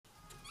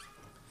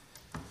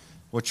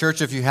Well,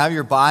 church, if you have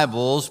your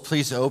Bibles,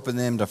 please open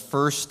them to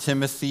 1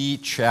 Timothy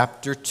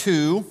chapter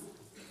 2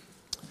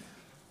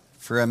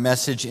 for a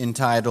message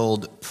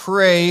entitled,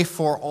 Pray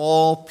for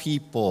All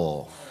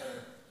People.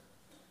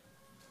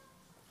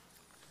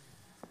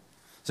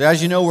 So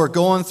as you know, we're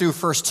going through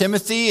 1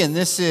 Timothy, and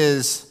this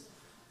is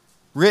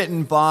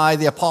written by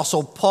the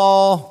Apostle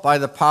Paul by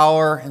the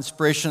power,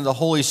 inspiration of the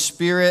Holy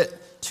Spirit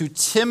to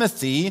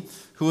Timothy,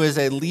 who is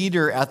a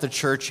leader at the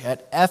church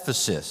at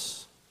Ephesus.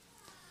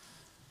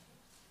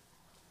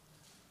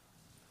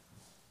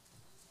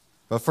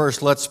 But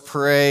first, let's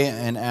pray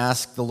and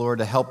ask the Lord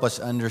to help us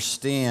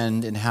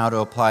understand and how to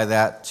apply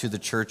that to the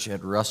church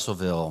at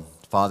Russellville.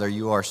 Father,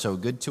 you are so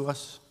good to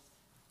us.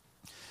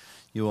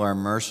 You are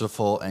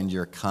merciful and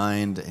you're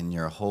kind and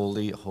you're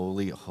holy,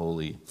 holy,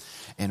 holy.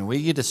 And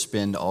we get to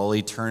spend all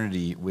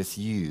eternity with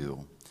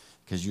you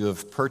because you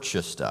have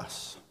purchased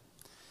us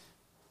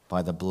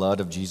by the blood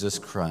of Jesus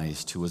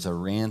Christ, who was a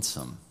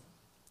ransom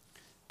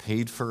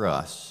paid for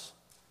us.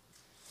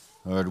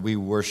 Lord, we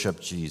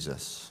worship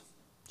Jesus.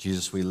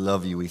 Jesus, we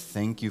love you. We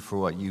thank you for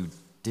what you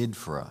did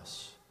for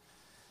us.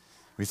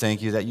 We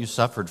thank you that you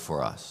suffered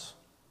for us.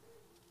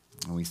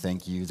 And we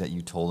thank you that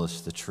you told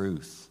us the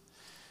truth,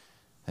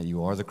 that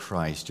you are the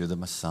Christ, you're the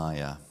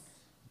Messiah,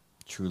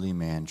 truly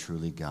man,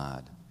 truly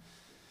God,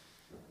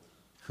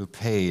 who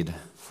paid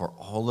for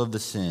all of the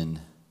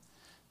sin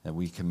that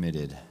we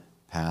committed,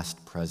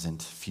 past,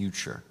 present,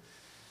 future.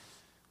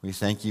 We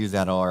thank you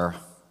that our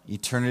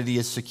eternity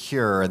is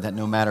secure and that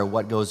no matter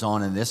what goes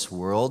on in this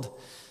world,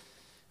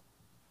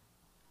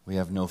 we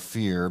have no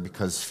fear,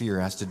 because fear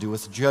has to do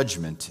with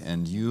judgment,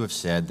 and you have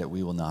said that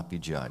we will not be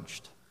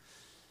judged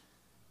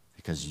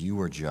because you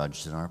were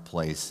judged in our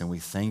place, and we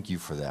thank you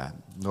for that.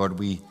 Lord,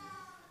 we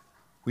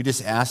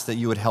just ask that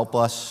you would help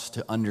us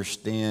to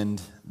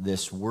understand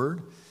this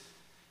word.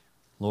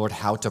 Lord,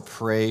 how to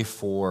pray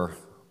for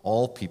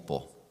all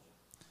people.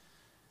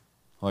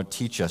 Lord,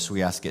 teach us,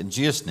 we ask it in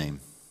Jesus'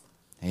 name.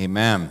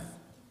 Amen.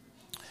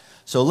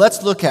 So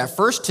let's look at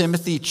 1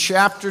 Timothy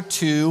chapter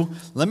 2.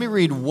 Let me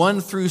read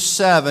 1 through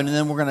 7, and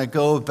then we're going to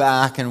go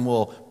back and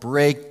we'll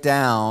break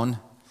down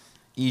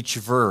each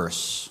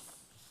verse.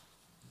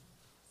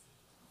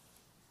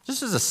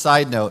 Just as a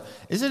side note,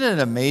 isn't it an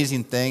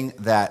amazing thing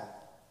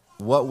that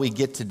what we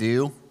get to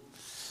do?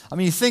 I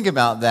mean, you think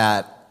about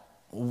that.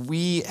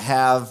 We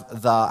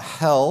have the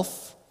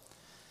health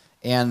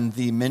and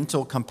the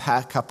mental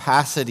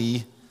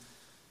capacity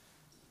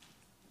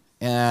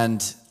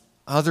and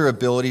other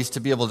abilities to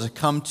be able to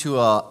come to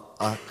a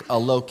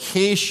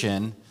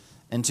location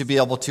and to be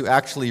able to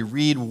actually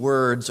read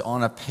words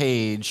on a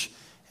page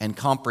and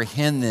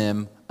comprehend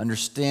them,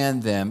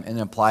 understand them, and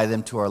apply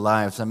them to our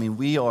lives. I mean,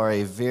 we are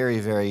a very,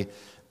 very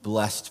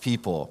blessed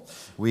people.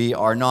 We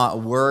are not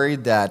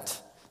worried that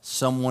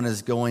someone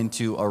is going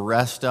to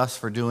arrest us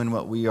for doing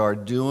what we are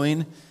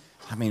doing.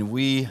 I mean,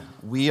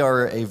 we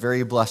are a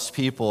very blessed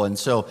people, and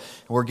so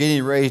we're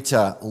getting ready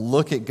to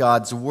look at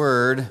God's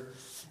Word,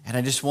 and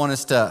I just want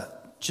us to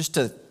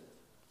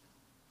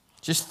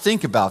just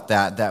think about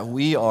that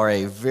we are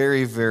a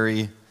very,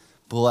 very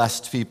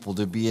blessed people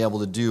to be able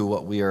to do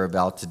what we are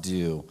about to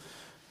do.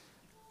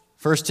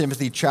 1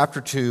 Timothy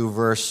chapter 2,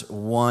 verse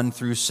 1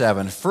 through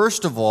 7.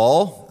 First of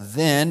all,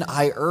 then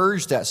I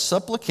urge that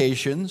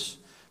supplications,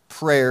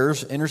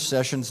 prayers,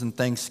 intercessions, and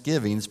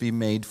thanksgivings be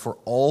made for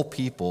all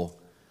people,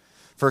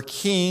 for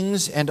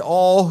kings and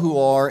all who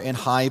are in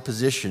high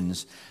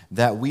positions,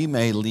 that we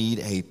may lead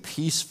a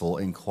peaceful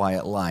and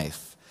quiet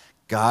life,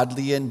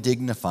 godly and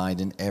dignified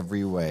in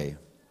every way.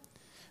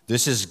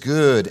 This is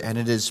good, and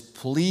it is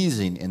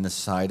pleasing in the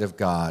sight of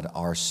God,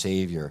 our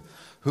Savior,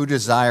 who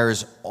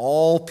desires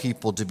all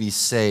people to be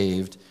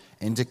saved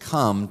and to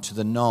come to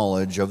the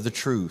knowledge of the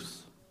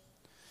truth.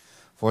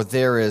 For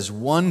there is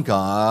one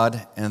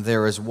God, and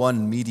there is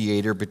one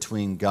mediator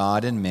between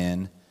God and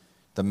men,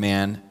 the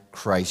man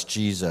Christ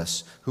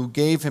Jesus, who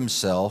gave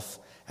himself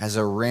as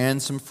a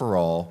ransom for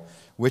all,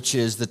 which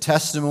is the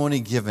testimony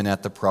given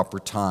at the proper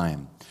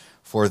time.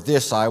 For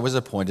this I was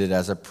appointed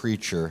as a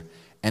preacher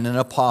and an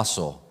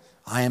apostle.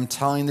 I am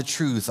telling the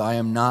truth, I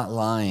am not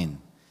lying.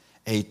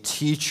 A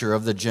teacher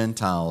of the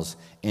Gentiles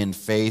in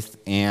faith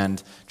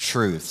and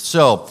truth.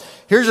 So,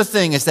 here's the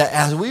thing, is that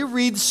as we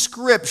read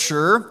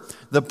Scripture,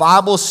 the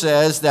Bible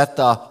says that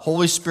the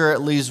Holy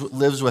Spirit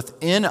lives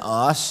within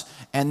us,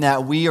 and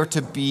that we are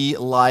to be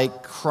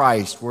like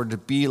Christ. We're to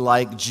be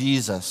like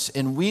Jesus.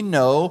 And we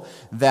know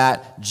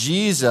that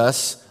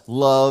Jesus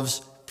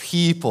loves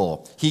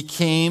people. He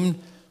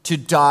came to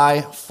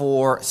die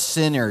for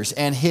sinners.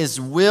 And his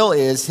will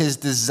is, his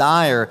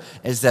desire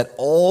is that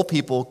all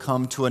people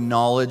come to a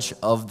knowledge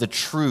of the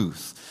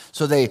truth.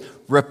 So they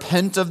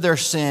repent of their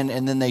sin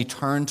and then they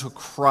turn to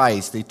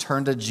Christ. They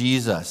turn to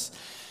Jesus.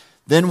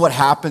 Then what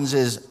happens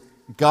is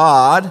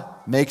God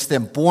makes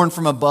them born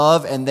from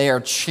above and they are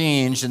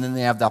changed, and then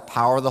they have the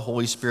power of the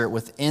Holy Spirit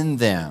within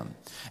them.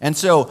 And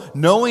so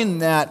knowing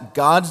that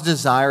God's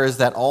desire is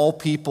that all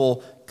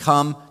people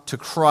come to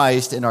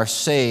Christ and are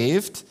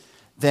saved,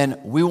 then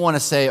we want to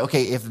say,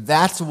 okay, if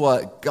that's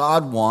what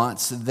God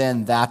wants,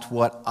 then that's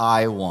what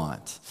I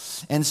want.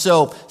 And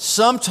so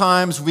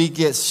sometimes we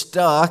get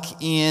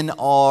stuck in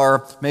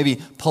our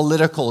maybe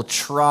political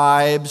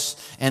tribes.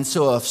 And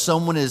so if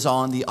someone is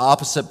on the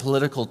opposite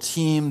political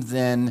team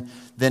than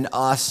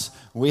us,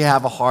 we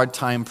have a hard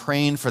time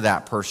praying for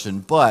that person.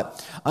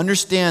 But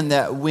understand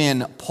that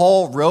when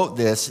Paul wrote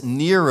this,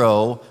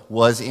 Nero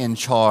was in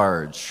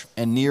charge.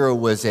 And Nero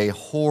was a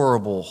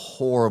horrible,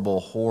 horrible,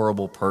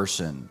 horrible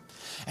person.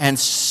 And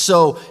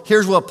so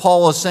here's what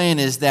Paul is saying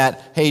is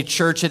that, hey,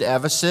 church at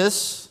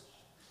Ephesus,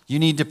 you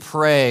need to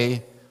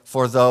pray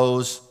for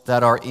those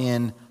that are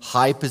in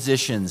high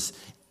positions,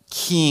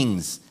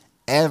 kings,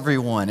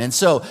 everyone. And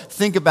so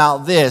think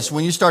about this.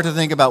 When you start to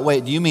think about,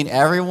 wait, do you mean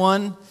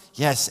everyone?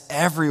 Yes,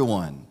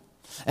 everyone.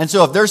 And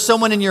so if there's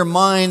someone in your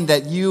mind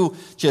that you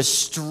just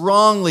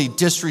strongly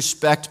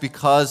disrespect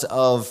because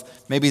of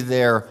maybe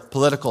their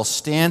political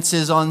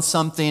stances on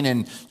something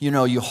and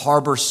you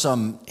harbor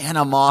some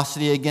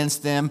animosity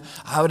against them,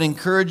 I would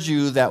encourage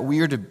you that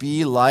we are to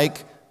be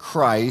like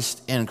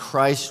Christ, and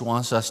Christ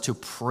wants us to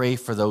pray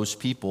for those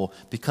people,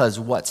 because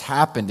what's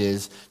happened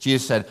is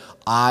Jesus said,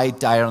 I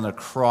died on the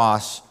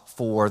cross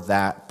for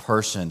that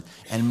person,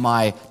 and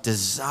my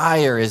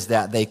desire is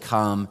that they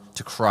come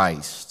to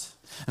Christ.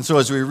 And so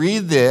as we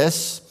read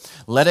this,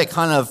 let it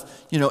kind of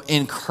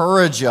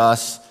encourage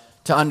us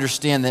to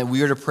understand that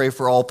we are to pray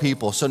for all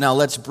people. So now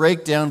let's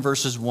break down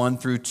verses 1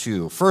 through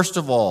 2. First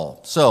of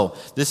all, so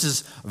this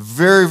is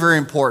very, very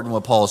important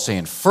what Paul is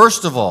saying.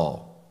 First of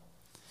all,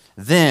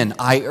 then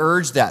I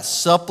urge that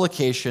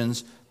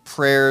supplications,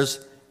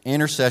 prayers,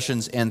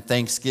 intercessions, and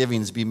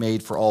thanksgivings be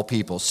made for all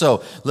people.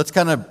 So let's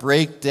kind of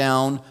break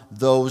down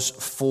those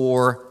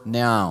 4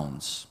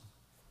 nouns.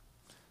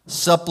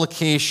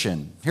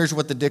 Supplication. Here's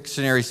what the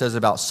dictionary says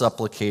about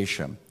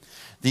supplication.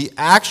 The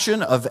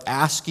action of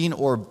asking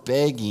or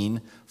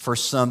begging for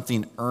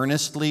something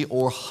earnestly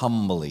or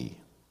humbly.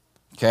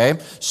 Okay?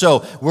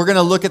 So we're going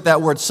to look at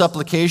that word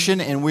supplication,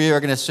 and we are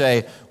going to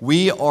say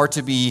we are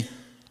to be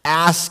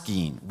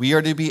asking. We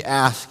are to be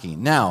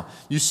asking. Now,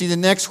 you see the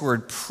next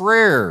word,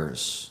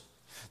 prayers.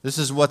 This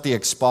is what the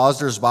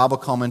Expositor's Bible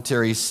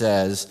Commentary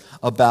says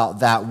about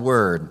that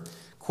word.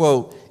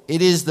 Quote,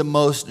 it is the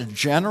most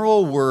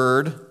general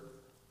word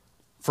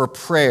for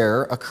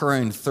prayer,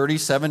 occurring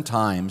 37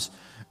 times,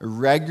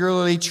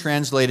 regularly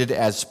translated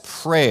as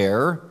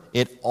prayer.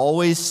 It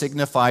always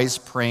signifies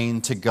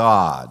praying to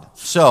God.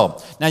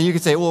 So, now you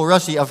could say, well,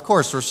 Rusty, of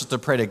course we're supposed to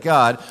pray to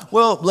God.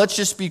 Well, let's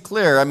just be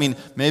clear. I mean,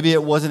 maybe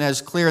it wasn't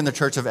as clear in the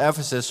church of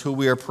Ephesus who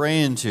we are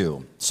praying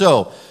to.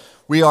 So,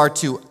 we are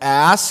to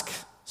ask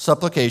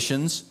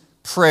supplications,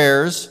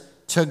 prayers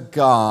to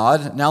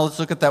God. Now let's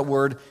look at that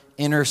word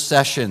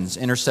intercessions.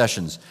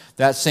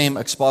 That same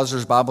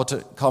Expositor's Bible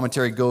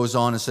Commentary goes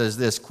on and says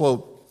this,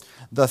 quote,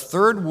 the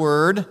third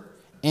word,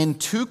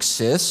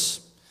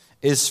 enteuxis,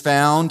 is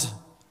found,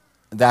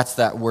 that's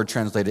that word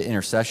translated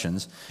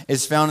intercessions,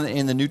 is found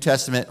in the New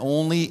Testament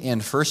only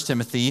in 1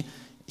 Timothy,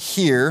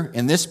 here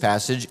in this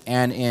passage,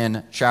 and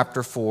in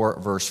chapter 4,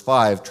 verse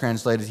 5,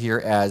 translated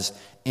here as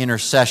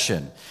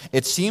intercession.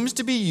 It seems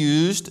to be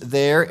used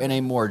there in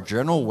a more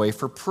general way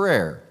for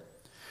prayer.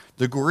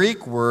 The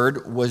Greek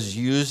word was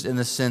used in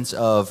the sense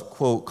of,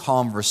 quote,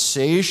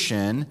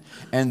 conversation,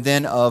 and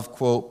then of,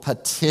 quote,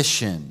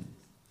 petition.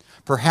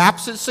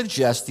 Perhaps it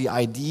suggests the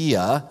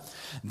idea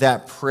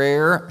that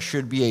prayer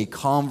should be a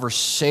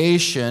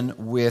conversation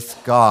with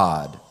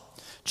God.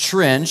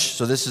 Trench,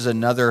 so this is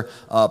another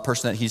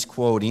person that he's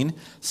quoting,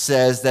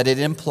 says that it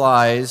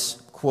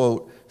implies,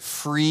 quote,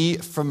 free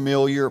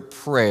familiar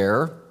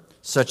prayer,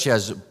 such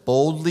as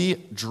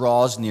boldly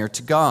draws near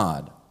to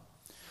God.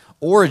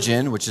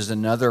 Origen, which is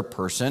another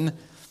person,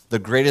 the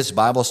greatest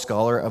Bible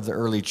scholar of the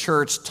early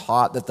church,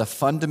 taught that the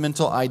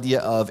fundamental idea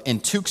of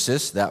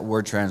enteuxis, that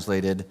word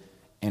translated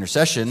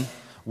intercession,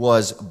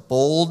 was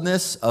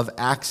boldness of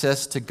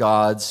access to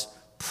God's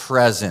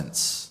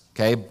presence.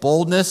 Okay,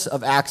 boldness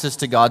of access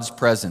to God's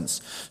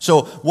presence.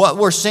 So what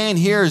we're saying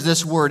here is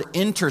this word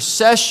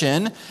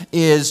intercession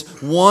is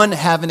one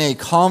having a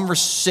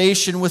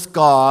conversation with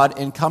God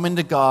and coming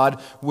to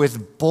God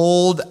with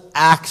bold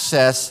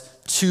access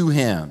to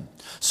Him.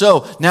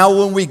 So now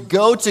when we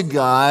go to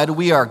God,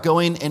 we are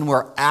going and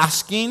we're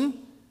asking,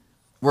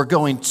 we're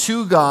going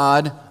to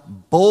God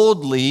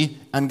boldly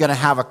and going to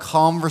have a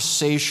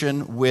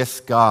conversation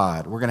with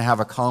God. We're going to have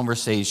a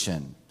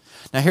conversation.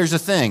 Now here's the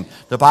thing.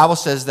 The Bible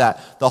says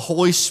that the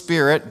Holy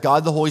Spirit,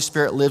 God the Holy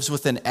Spirit, lives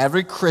within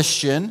every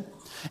Christian.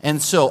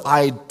 And so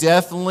I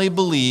definitely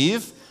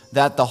believe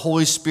that the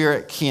Holy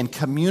Spirit can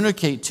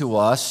communicate to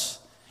us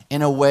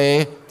in a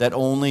way that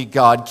only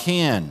God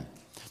can.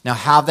 Now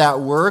how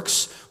that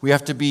works, we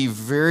have to be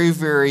very,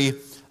 very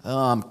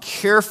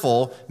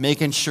careful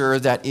making sure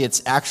that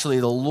it's actually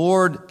the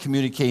Lord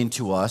communicating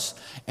to us.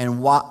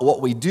 And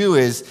what we do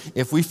is,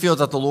 if we feel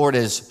that the Lord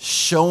is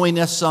showing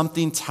us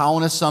something,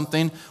 telling us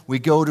something, we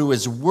go to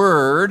His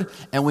Word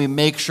and we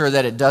make sure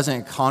that it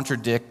doesn't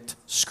contradict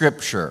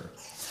Scripture.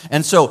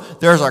 And so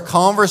there's a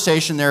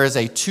conversation, there is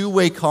a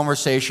two-way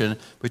conversation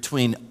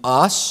between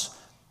us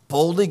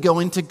boldly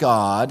going to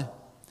God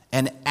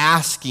and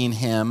asking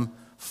him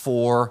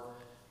for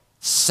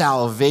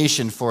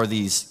salvation for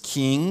these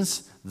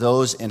kings,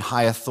 those in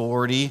high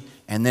authority,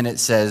 and then it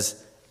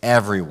says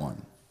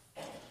everyone.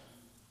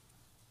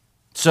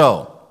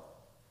 So,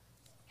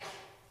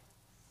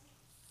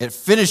 it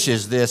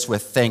finishes this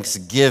with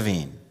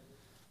thanksgiving.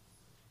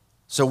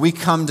 So we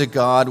come to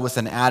God with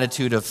an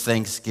attitude of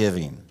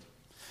thanksgiving.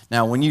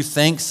 Now, when you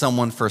thank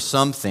someone for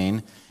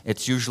something,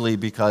 it's usually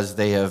because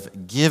they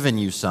have given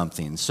you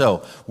something.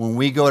 So when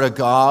we go to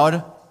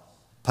God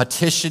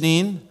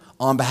petitioning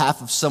on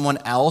behalf of someone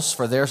else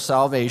for their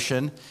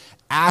salvation,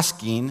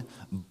 asking,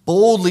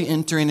 boldly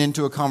entering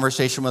into a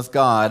conversation with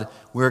God,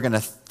 we're going to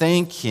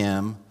thank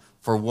him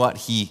for what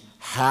he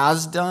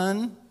has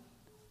done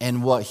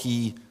and what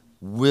he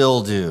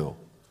will do.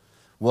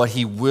 What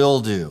he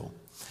will do.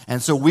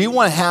 And so we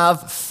want to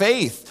have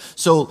faith.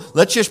 So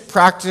let's just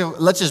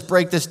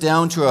break this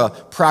down to a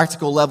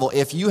practical level.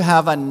 If you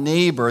have a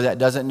neighbor that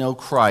doesn't know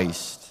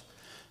Christ,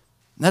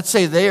 let's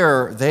say they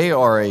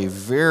are a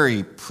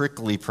very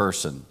prickly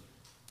person.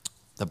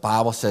 The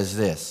Bible says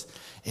this,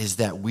 is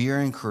that we are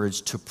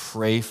encouraged to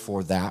pray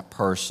for that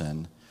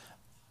person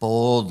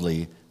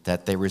boldly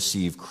that they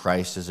receive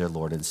Christ as their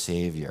Lord and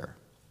Savior.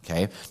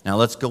 Okay? Now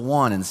let's go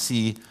on and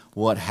see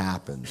what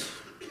happens.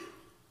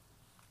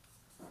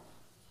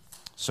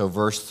 So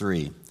verse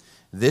 3,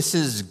 this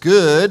is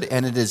good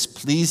and it is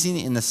pleasing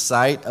in the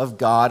sight of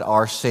God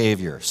our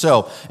Savior.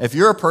 So if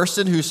you're a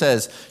person who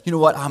says, you know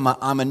what,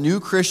 I'm a new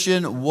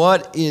Christian,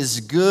 what is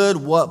good,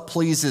 what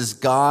pleases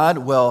God?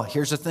 Well,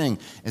 here's the thing,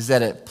 is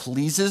that it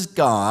pleases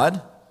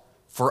God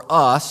for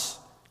us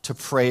to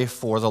pray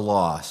for the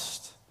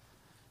lost.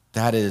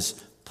 That is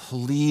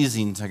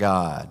pleasing to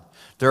God.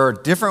 There are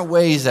different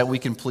ways that we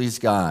can please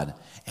God,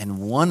 and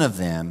one of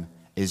them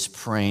is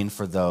praying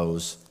for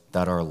those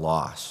that are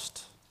lost.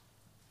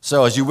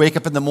 So as you wake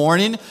up in the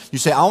morning, you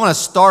say, I want to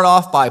start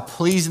off by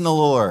pleasing the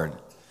Lord.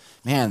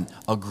 Man,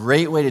 a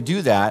great way to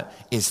do that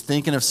is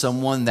thinking of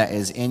someone that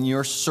is in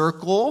your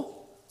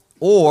circle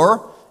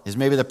or is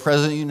maybe the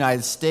President of the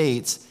United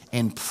States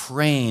and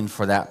praying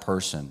for that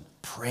person.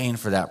 Praying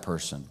for that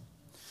person.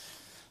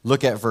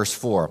 Look at verse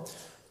 4.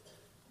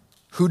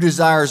 Who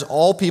desires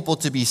all people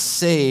to be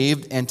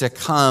saved and to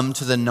come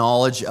to the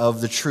knowledge of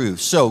the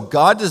truth. So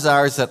God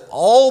desires that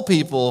all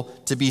people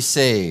to be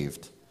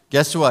saved.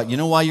 Guess what? You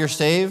know why you're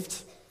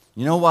saved?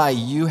 You know why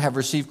you have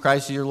received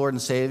Christ as your Lord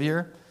and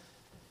Savior?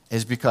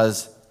 Is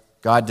because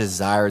God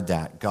desired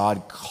that.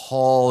 God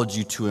called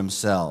you to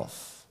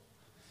himself.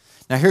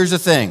 Now here's the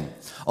thing.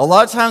 A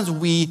lot of times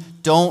we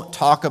don't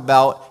talk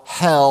about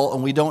hell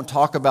and we don't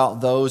talk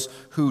about those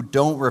who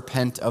don't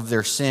repent of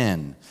their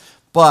sin.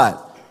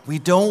 But we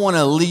don't want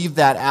to leave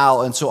that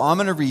out. And so I'm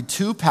going to read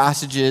two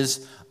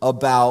passages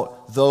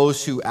about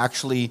those who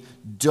actually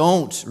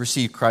don't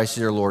receive Christ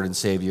as their Lord and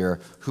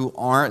Savior, who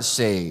aren't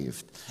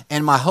saved.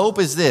 And my hope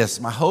is this.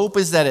 My hope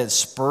is that it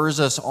spurs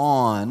us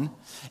on,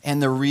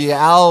 and the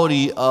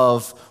reality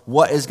of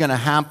what is going to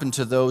happen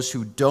to those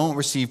who don't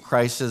receive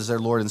Christ as their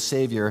Lord and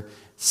Savior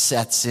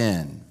sets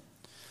in.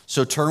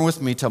 So turn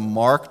with me to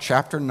Mark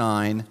chapter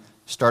 9,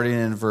 starting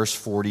in verse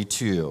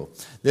 42.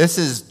 This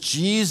is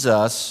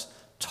Jesus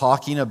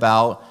talking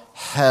about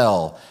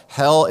hell.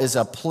 Hell is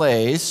a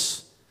place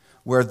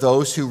where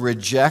those who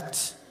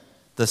reject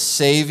the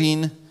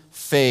saving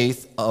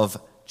faith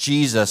of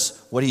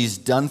Jesus, what he's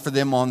done for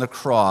them on the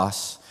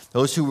cross,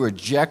 those who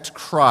reject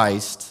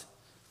Christ,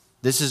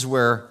 this is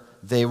where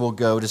they will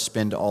go to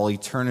spend all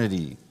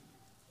eternity.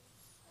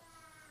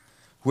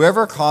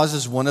 Whoever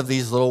causes one of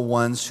these little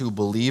ones who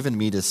believe in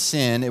me to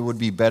sin, it would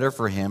be better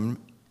for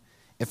him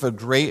if a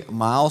great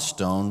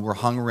millstone were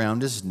hung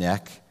around his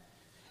neck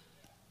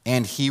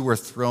and he were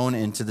thrown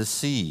into the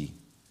sea.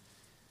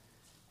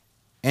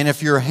 And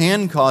if your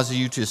hand causes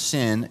you to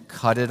sin,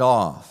 cut it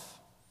off.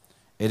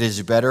 It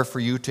is better for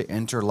you to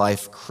enter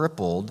life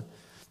crippled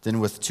than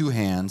with two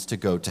hands to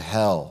go to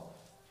hell,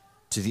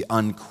 to the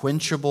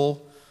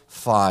unquenchable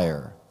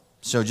fire.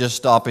 So just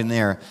stopping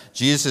there,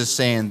 Jesus is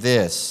saying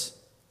this,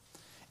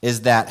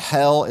 is that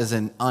hell is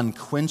an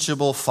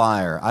unquenchable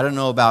fire. I don't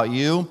know about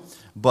you,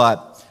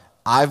 but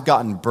I've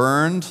gotten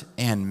burned,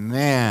 and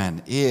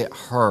man, it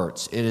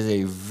hurts. It is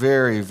a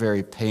very,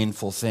 very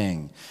painful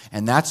thing.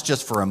 And that's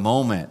just for a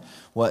moment.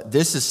 What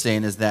this is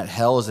saying is that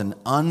hell is an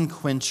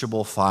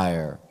unquenchable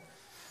fire.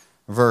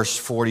 Verse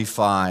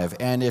 45,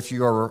 and if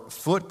your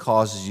foot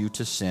causes you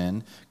to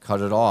sin, cut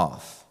it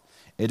off.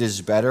 It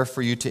is better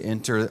for you to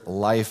enter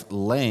life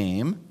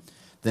lame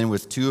than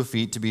with 2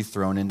 feet to be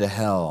thrown into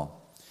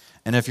hell.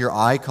 And if your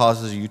eye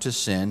causes you to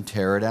sin,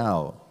 tear it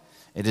out.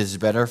 It is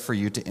better for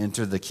you to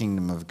enter the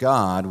kingdom of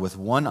God with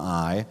one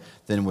eye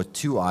than with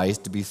 2 eyes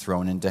to be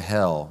thrown into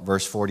hell.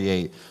 Verse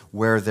 48,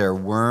 where their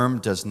worm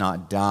does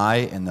not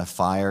die and the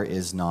fire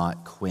is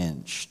not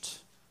quenched.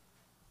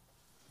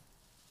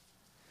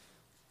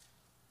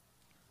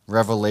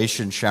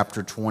 Revelation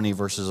chapter 20,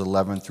 verses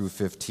 11 through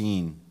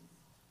 15.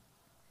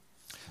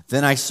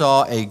 Then I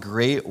saw a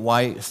great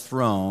white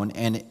throne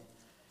and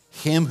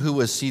him who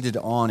was seated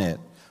on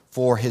it.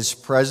 For his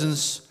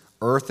presence,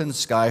 earth and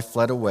sky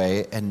fled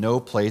away, and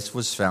no place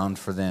was found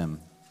for them.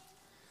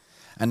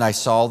 And I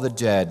saw the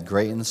dead,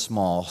 great and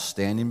small,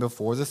 standing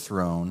before the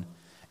throne,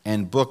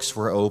 and books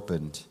were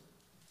opened.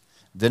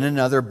 Then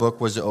another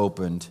book was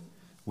opened,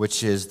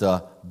 which is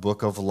the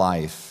book of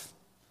life.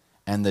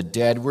 And the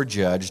dead were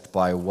judged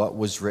by what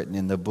was written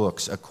in the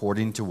books,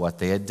 according to what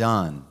they had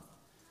done.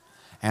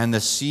 And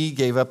the sea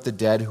gave up the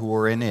dead who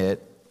were in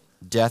it.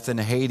 Death and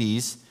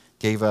Hades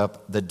gave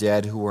up the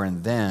dead who were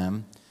in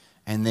them.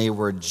 And they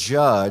were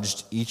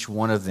judged, each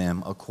one of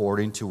them,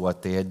 according to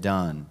what they had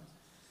done.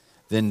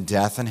 Then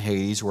death and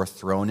Hades were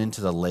thrown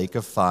into the lake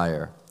of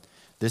fire.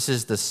 This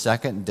is the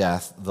second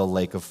death, the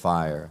lake of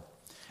fire.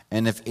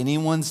 And if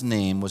anyone's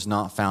name was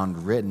not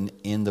found written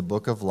in the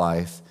book of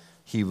life,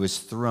 he was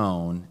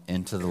thrown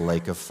into the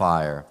lake of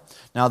fire.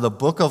 Now, the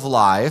book of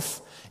life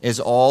is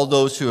all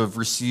those who have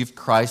received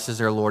Christ as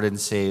their Lord and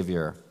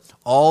Savior.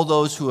 All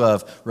those who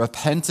have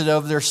repented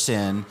of their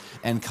sin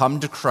and come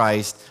to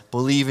Christ,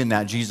 believing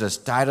that Jesus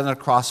died on the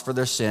cross for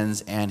their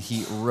sins and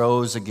he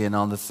rose again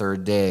on the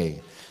third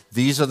day.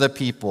 These are the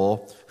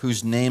people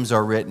whose names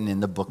are written in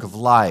the book of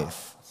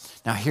life.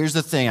 Now, here's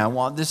the thing. I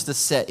want this to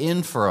set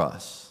in for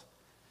us,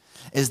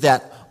 is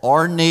that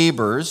our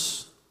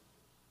neighbors,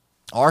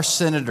 our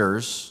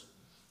senators,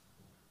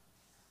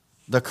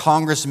 the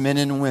congressmen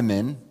and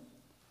women,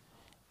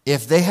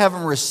 if they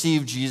haven't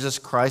received Jesus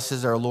Christ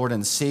as our Lord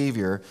and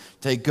Savior,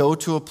 they go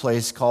to a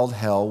place called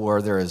hell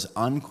where there is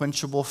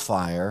unquenchable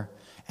fire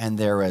and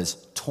there is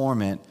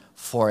torment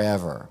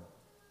forever.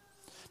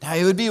 Now,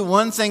 it would be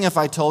one thing if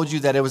I told you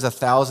that it was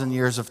 1,000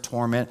 years of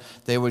torment,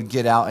 they would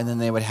get out and then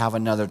they would have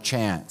another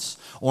chance.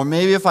 Or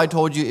maybe if I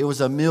told you it was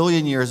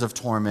 1,000,000 years of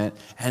torment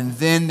and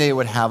then they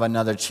would have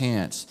another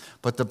chance.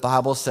 But the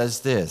Bible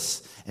says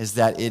this, is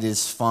that it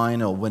is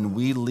final. When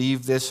we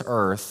leave this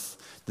earth,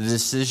 the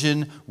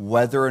decision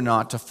whether or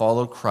not to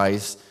follow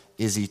Christ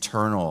is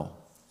eternal.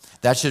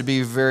 That should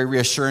be very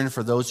reassuring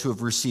for those who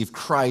have received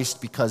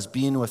Christ, because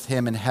being with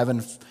him in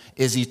heaven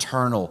is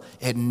eternal.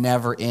 It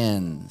never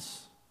ends.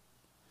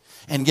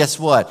 And guess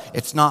what?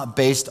 It's not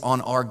based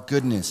on our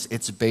goodness.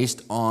 It's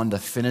based on the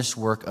finished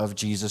work of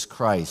Jesus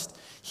Christ.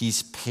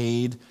 He's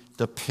paid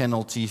the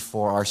penalty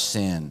for our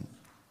sin.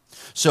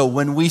 So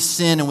when we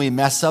sin and we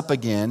mess up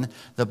again,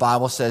 the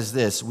Bible says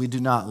this: we do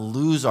not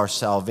lose our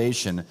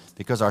salvation,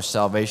 because our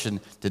salvation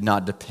did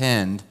not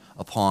depend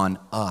upon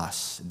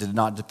us. It did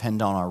not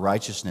depend on our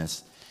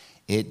righteousness.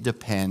 It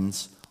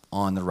depends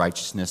on the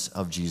righteousness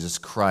of Jesus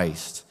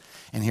Christ.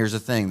 And here's the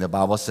thing. The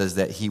Bible says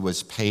that he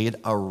was paid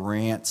a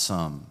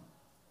ransom.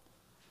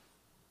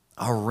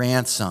 A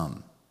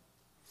ransom.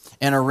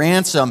 And a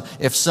ransom,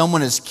 if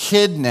someone is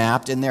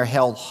kidnapped and they're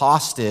held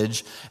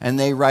hostage and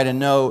they write a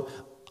note,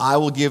 I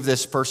will give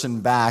this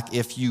person back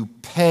if you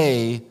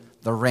pay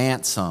the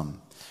ransom.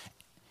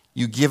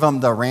 You give them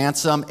the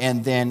ransom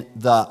and then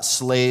the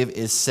slave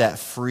is set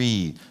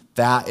free.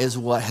 That is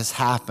what has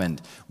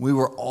happened. We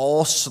were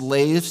all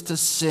slaves to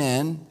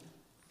sin,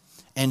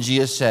 and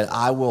Jesus said,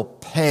 I will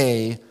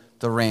pay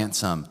the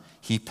ransom.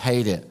 He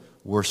paid it.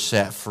 We're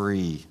set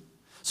free.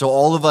 So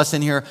all of us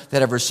in here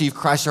that have received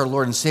Christ our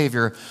Lord and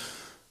Savior,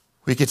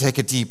 we could take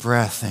a deep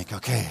breath, think,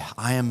 okay,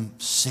 I am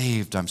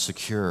saved, I'm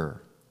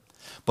secure.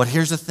 But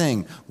here's the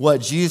thing. What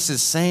Jesus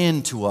is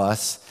saying to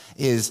us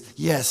is,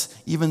 yes,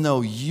 even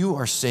though you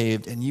are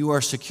saved and you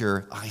are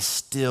secure, I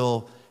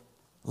still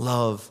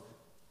love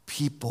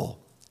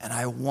people. And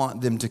I want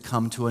them to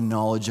come to a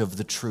knowledge of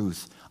the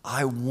truth.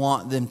 I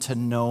want them to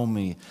know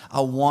me.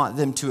 I want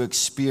them to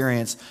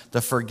experience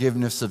the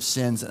forgiveness of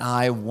sins. And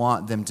I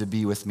want them to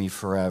be with me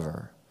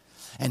forever.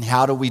 And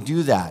how do we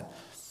do that?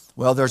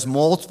 Well, there's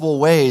multiple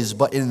ways.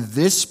 But in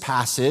this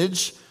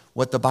passage,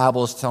 what the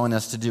Bible is telling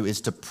us to do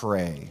is to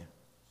pray.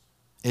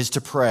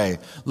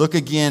 Look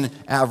again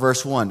at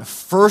verse 1.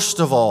 First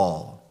of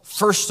all.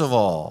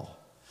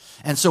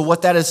 And so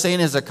what that is saying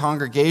is a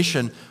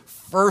congregation,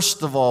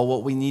 first of all,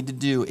 what we need to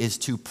do is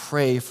to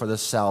pray for the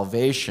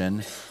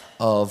salvation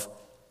of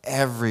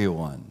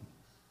everyone.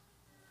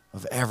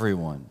 Of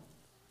everyone.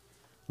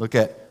 Look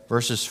at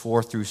verses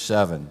 4 through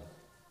 7.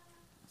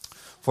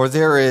 For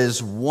there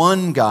is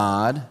one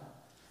God,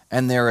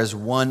 and there is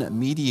one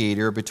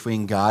mediator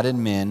between God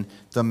and men,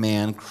 the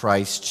man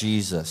Christ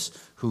Jesus,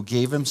 who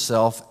gave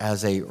himself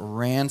as a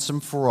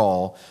ransom for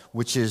all,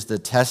 which is the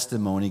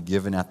testimony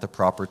given at the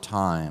proper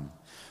time.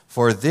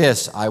 For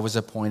this I was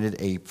appointed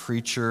a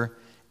preacher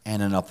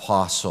and an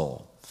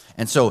apostle.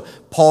 And so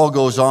Paul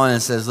goes on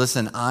and says,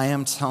 listen, I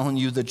am telling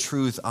you the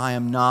truth. I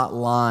am not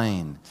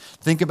lying.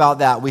 Think about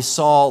that. We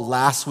saw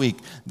last week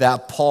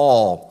that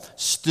Paul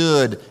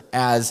stood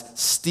as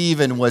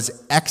Stephen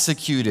was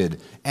executed.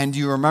 And do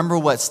you remember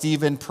what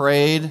Stephen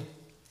prayed?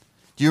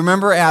 Do you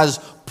remember as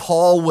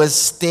Paul was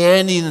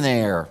standing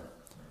there,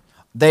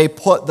 they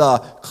put the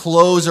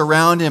clothes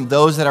around him,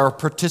 those that are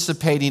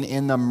participating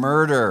in the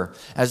murder,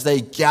 as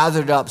they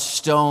gathered up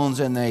stones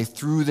and they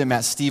threw them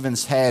at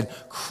Stephen's head,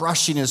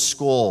 crushing his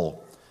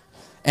skull.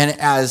 And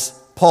as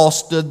Paul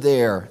stood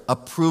there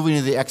approving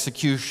of the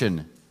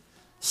execution.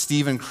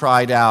 Stephen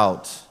cried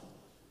out.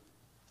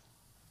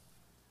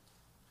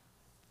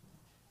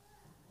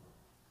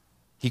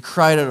 He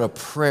cried out a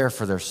prayer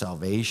for their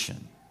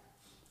salvation.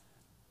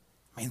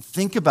 I mean,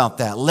 think about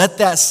that. Let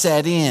that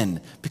set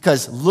in.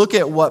 Because look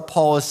at what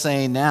Paul is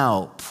saying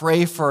now.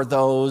 Pray for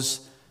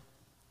those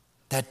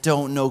that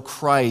don't know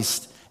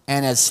Christ.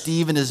 And as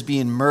Stephen is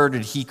being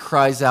murdered, he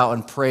cries out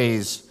and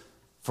prays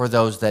for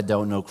those that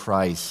don't know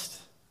Christ.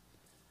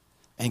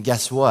 And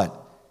guess what?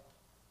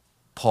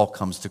 Paul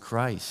comes to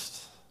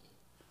Christ.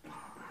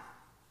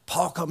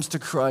 Paul comes to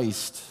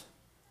Christ.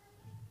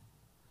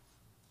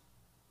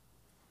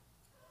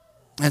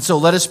 And so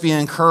let us be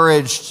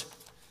encouraged.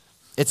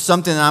 It's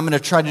something that I'm going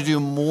to try to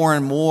do more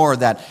and more,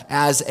 that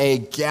as a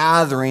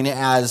gathering,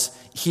 as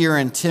here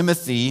in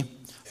Timothy,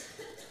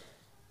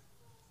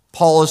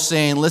 Paul is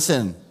saying,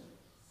 listen,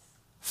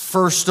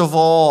 first of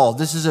all,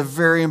 this is a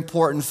very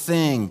important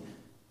thing.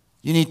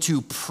 You need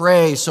to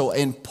pray. So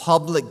in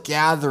public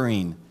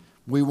gathering,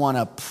 we want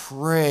to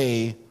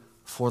pray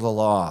for the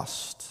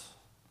lost.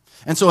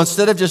 And so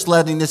instead of just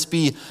letting this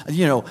be,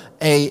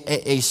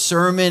 a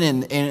sermon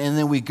and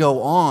then we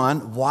go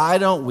on, why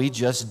don't we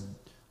just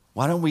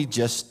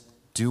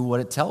do what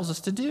it tells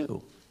us to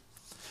do?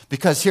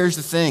 Because here's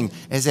the thing,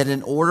 is that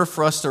in order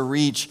for us to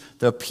reach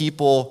the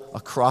people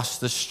across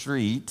the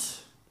street,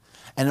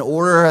 and in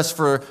order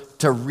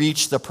to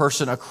reach the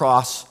person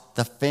across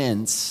the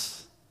fence,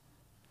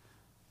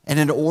 and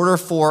in order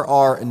for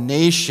our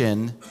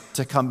nation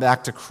to come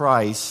back to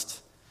Christ,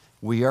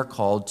 we are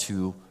called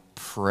to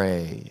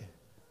pray.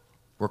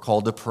 We're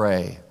called to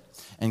pray.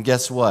 And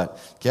guess what?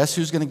 Guess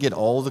who's going to get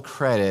all the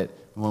credit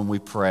when we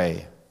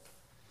pray?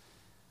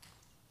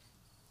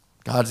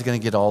 God's going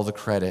to get all the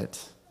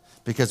credit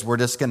because we're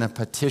just going to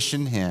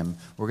petition him.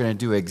 We're going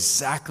to do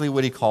exactly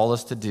what he called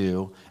us to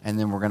do, and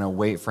then we're going to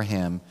wait for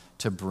him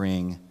to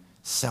bring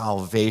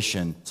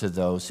salvation to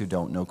those who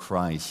don't know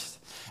Christ.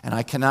 And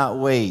I cannot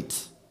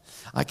wait.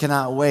 I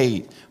cannot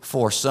wait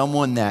for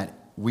someone that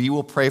we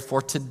will pray for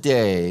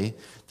today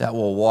that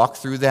will walk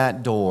through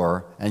that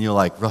door and you're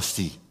like,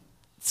 Rusty,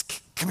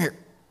 come here.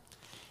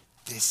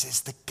 This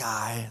is the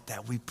guy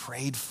that we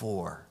prayed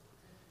for.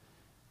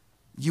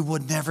 You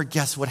would never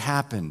guess what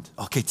happened.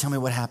 Okay, tell me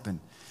what happened.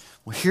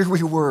 Well, here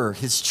we were.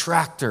 His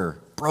tractor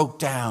broke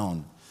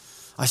down.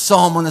 I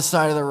saw him on the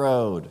side of the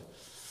road.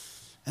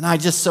 And I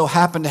just so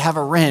happened to have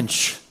a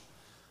wrench.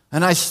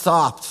 And I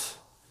stopped.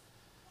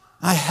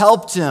 I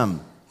helped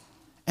him.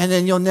 And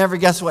then you'll never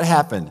guess what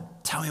happened.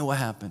 Tell me what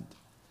happened.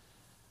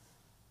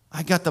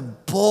 I got the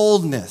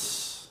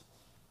boldness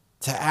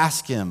to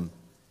ask him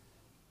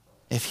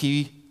if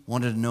he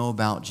wanted to know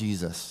about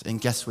Jesus.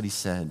 And guess what he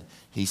said?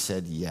 He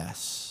said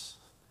yes.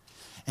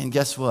 And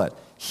guess what?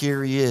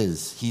 Here he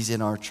is. He's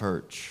in our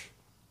church.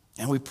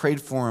 And we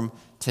prayed for him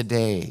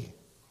today.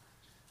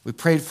 We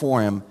prayed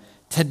for him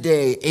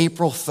today,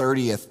 April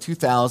 30th,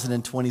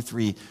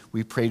 2023.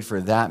 We prayed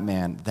for that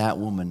man, that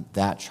woman,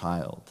 that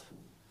child.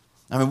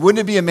 I mean, wouldn't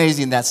it be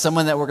amazing that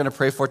someone that we're going to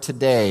pray for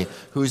today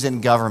who's in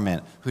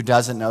government, who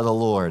doesn't know the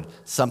Lord,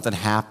 something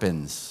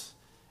happens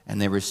and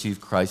they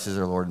receive Christ as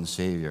their Lord and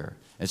Savior?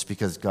 It's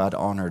because God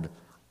honored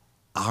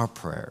our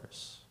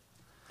prayers.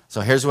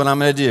 So here's what I'm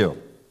going to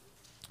do.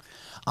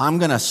 I'm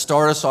going to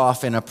start us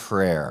off in a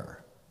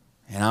prayer.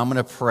 And I'm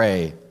going to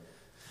pray.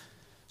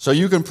 So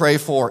you can pray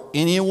for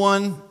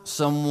anyone,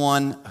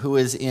 someone who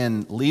is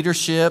in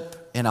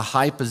leadership, in a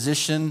high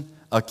position,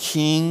 a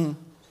king,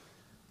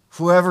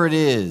 whoever it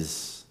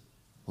is.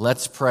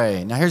 Let's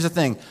pray. Now here's the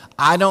thing.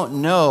 I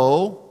don't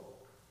know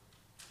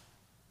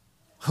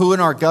who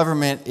in our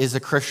government is a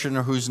Christian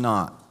or who's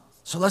not.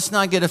 So let's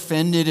not get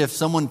offended if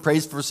someone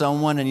prays for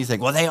someone and you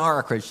think, well, they are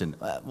a Christian.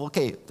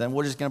 Okay, then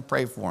we're just going to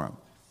pray for them.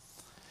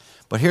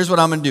 But here's what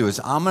I'm going to do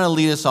is I'm going to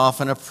lead us off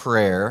in a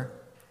prayer,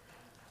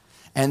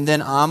 and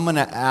then I'm going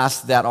to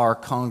ask that our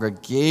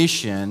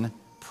congregation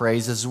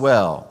prays as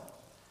well.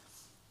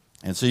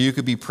 And so you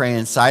could be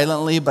praying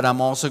silently, but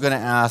I'm also going to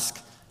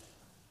ask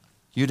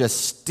you to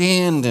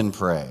stand and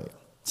pray.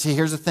 See,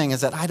 here's the thing, is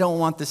that I don't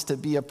want this to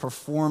be a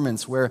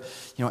performance where,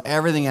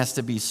 everything has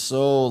to be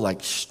so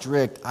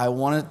strict. I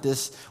wanted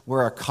this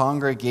where a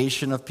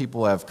congregation of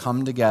people have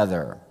come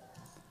together.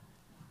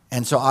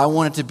 And so I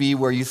want it to be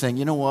where you think,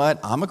 you know what,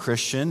 I'm a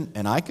Christian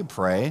and I could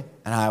pray,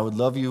 and I would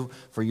love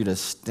for you to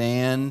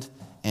stand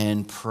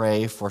and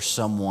pray for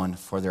someone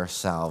for their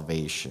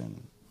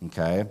salvation,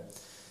 okay?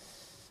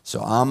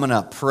 So I'm going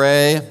to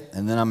pray,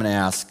 and then I'm going to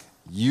ask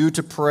you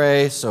to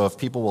pray, so if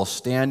people will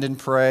stand and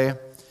pray,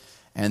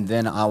 and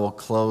then I will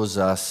close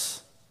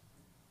us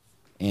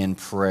in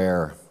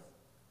prayer.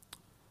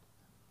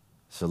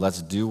 So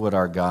let's do what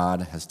our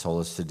God has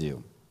told us to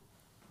do.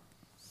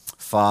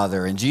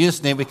 Father, in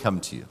Jesus' name we come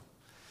to you.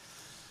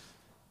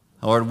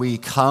 Lord, we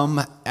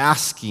come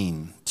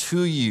asking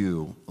to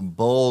you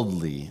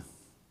boldly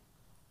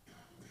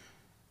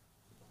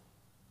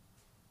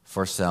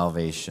for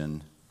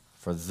salvation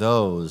for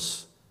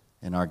those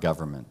in our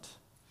government.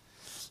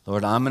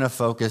 Lord, I'm going to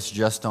focus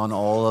just on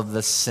all of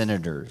the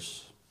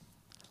senators.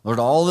 Lord,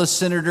 all the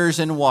senators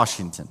in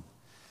Washington.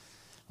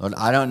 Lord,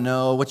 I don't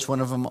know which one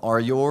of them are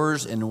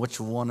yours and which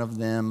one of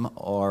them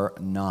are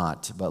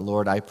not. But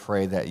Lord, I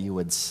pray that you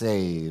would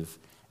save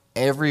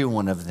every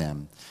one of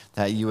them,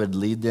 that you would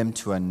lead them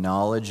to a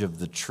knowledge of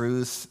the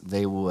truth.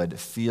 They would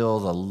feel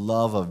the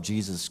love of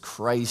Jesus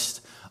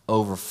Christ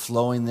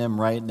overflowing them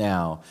right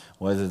now,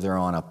 whether they're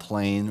on a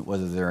plane,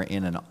 whether they're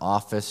in an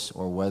office,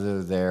 or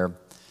whether they're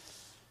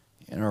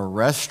in a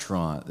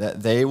restaurant,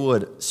 that they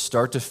would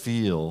start to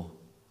feel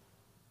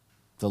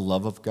the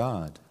love of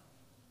God.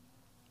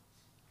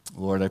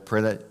 Lord, I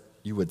pray that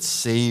you would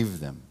save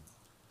them,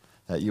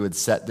 that you would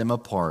set them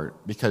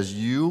apart, because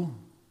you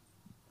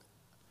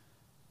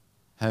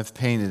have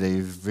painted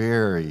a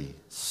very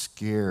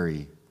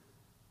scary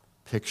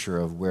picture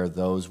of where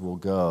those will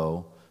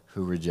go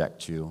who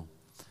reject you.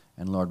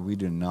 And Lord, we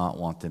do not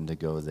want them to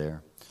go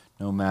there.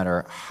 No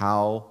matter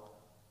how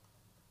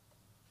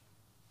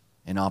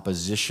in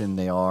opposition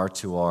they are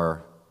to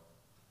our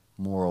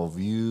moral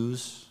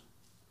views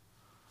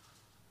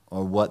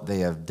or what they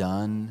have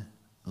done,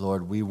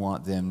 Lord, we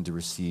want them to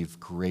receive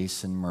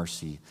grace and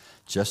mercy,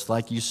 just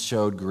like you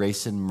showed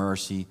grace and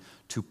mercy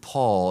to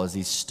Paul as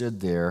he stood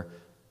there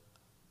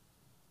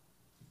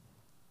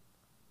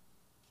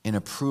in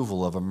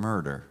approval of a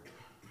murder.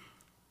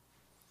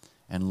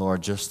 And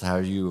Lord, just how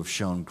you have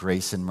shown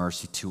grace and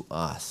mercy to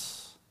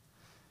us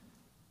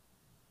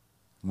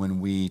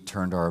when we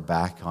turned our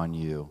back on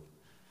you.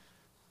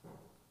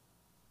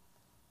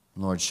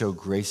 Lord, show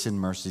grace and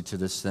mercy to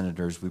the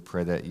senators. We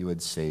pray that you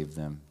would save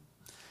them.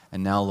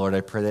 And now, Lord,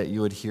 I pray that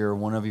you would hear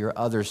one of your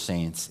other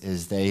saints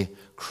as they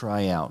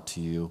cry out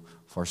to you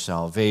for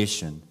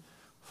salvation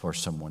for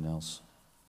someone else.